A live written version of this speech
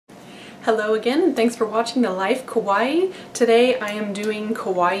Hello again, and thanks for watching the Life Kawaii. Today I am doing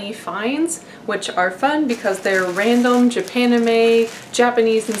kawaii finds, which are fun because they're random Japanime,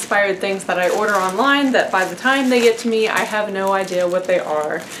 Japanese inspired things that I order online that by the time they get to me I have no idea what they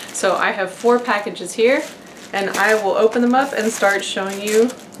are. So I have 4 packages here and I will open them up and start showing you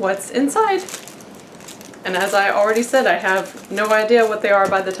what's inside. And as I already said, I have no idea what they are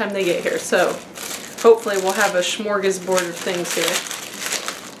by the time they get here, so hopefully we'll have a smorgasbord of things here.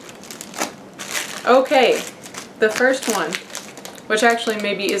 Okay, the first one, which actually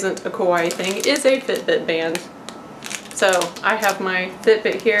maybe isn't a kawaii thing, is a Fitbit band. So I have my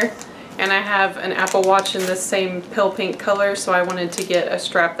Fitbit here, and I have an Apple Watch in this same pale pink color, so I wanted to get a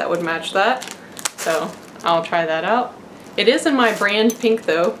strap that would match that. So I'll try that out. It is in my brand pink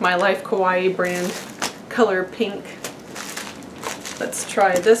though, my Life Kawaii brand color pink. Let's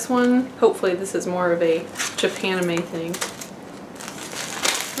try this one. Hopefully this is more of a Japanime thing.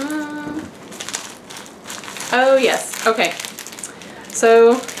 Oh yes, okay.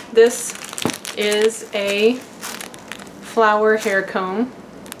 So this is a flower hair comb,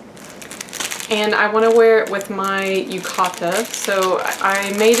 and I want to wear it with my yukata. So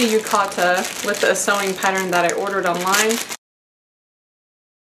I made a yukata with a sewing pattern that I ordered online.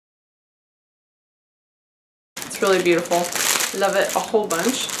 It's really beautiful. Love it a whole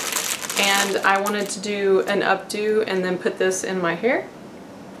bunch. And I wanted to do an updo and then put this in my hair.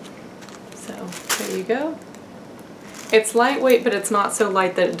 So there you go. It's lightweight, but it's not so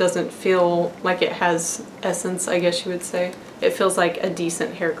light that it doesn't feel like it has essence, I guess you would say. It feels like a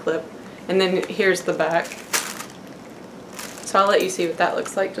decent hair clip. And then here's the back. So I'll let you see what that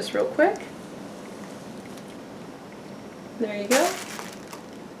looks like just real quick. There you go.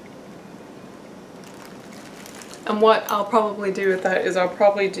 And what I'll probably do with that is I'll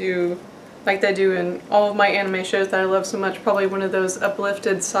probably do, like they do in all of my anime shows that I love so much, probably one of those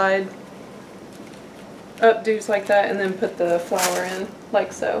uplifted side updos like that, and then put the flower in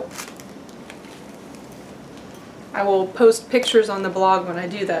like so. I will post pictures on the blog when I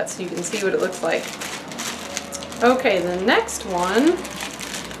do that so you can see what it looks like. Okay, the next one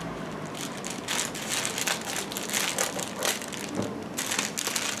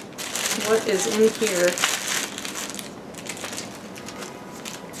what is in here?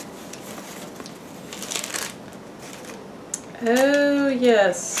 Oh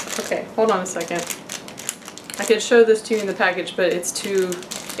yes. Okay, hold on a second. I could show this to you in the package, but it's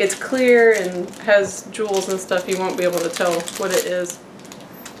clear and has jewels and stuff. You won't be able to tell what it is.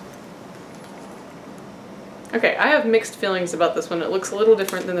 Okay, I have mixed feelings about this one. It looks a little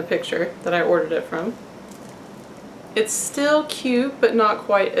different than the picture that I ordered it from. It's still cute, but not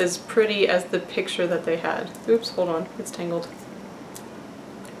quite as pretty as the picture that they had. Oops, hold on, it's tangled.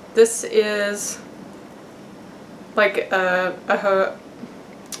 This is like a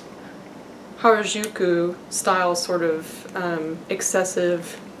Harajuku style sort of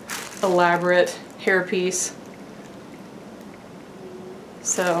excessive, elaborate hairpiece.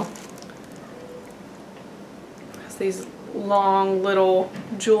 So it has these long little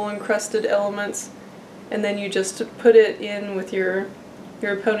jewel encrusted elements, and then you just put it in with your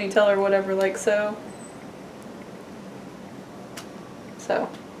ponytail or whatever, like so. So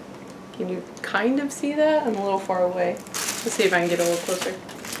can you kind of see that? I'm a little far away. Let's see if I can get a little closer.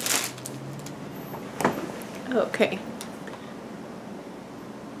 Okay.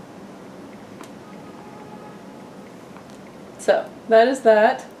 So that is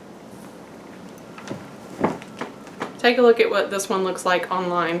that. Take a look at what this one looks like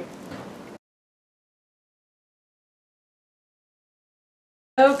online.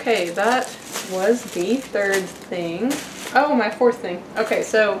 Okay, that was the 3rd thing. Oh, my 4th thing. Okay,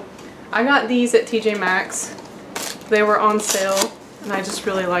 so I got these at TJ Maxx. They were on sale and I just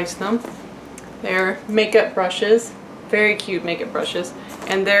really liked them. They're makeup brushes, very cute makeup brushes,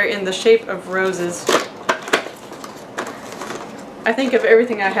 and they're in the shape of roses. I think of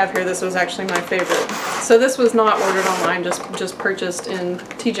everything I have here, this was actually my favorite. So this was not ordered online, just purchased in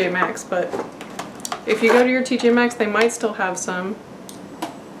TJ Maxx, but if you go to your TJ Maxx, they might still have some.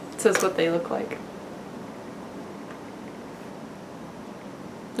 It says what they look like.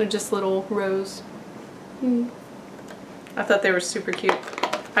 They're just little rose. I thought they were super cute.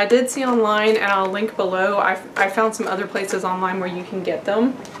 I did see online, and I'll link below, I found some other places online where you can get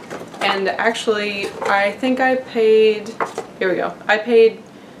them. And actually, I think I paid, here we go, I paid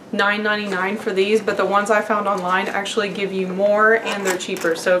 $9.99 for these, but the ones I found online actually give you more and they're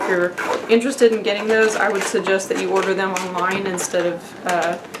cheaper. So if you're interested in getting those, I would suggest that you order them online instead of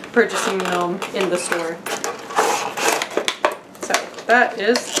purchasing them in the store. So that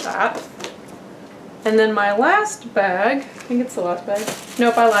is that. And then my last bag, I think it's the last bag.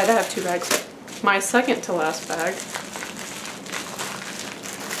 Nope, I lied, I have 2 bags. My second to last bag.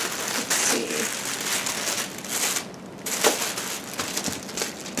 Let's see.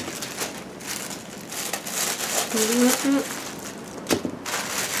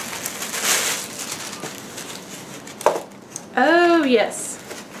 Oh, yes.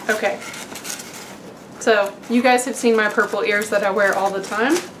 Okay. So, you guys have seen my purple ears that I wear all the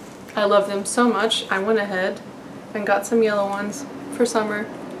time. I love them so much, I went ahead and got some yellow ones for summer.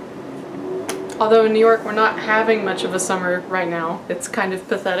 Although in New York we're not having much of a summer right now. It's kind of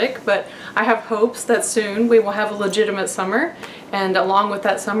pathetic, but I have hopes that soon we will have a legitimate summer, and along with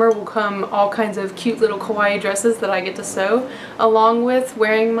that summer will come all kinds of cute little kawaii dresses that I get to sew, along with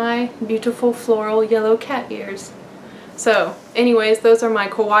wearing my beautiful floral yellow cat ears. So anyways, those are my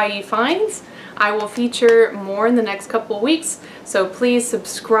kawaii finds. I will feature more in the next couple of weeks, so please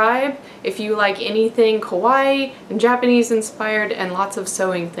subscribe if you like anything kawaii and Japanese inspired and lots of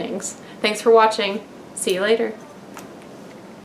sewing things. Thanks for watching. See you later.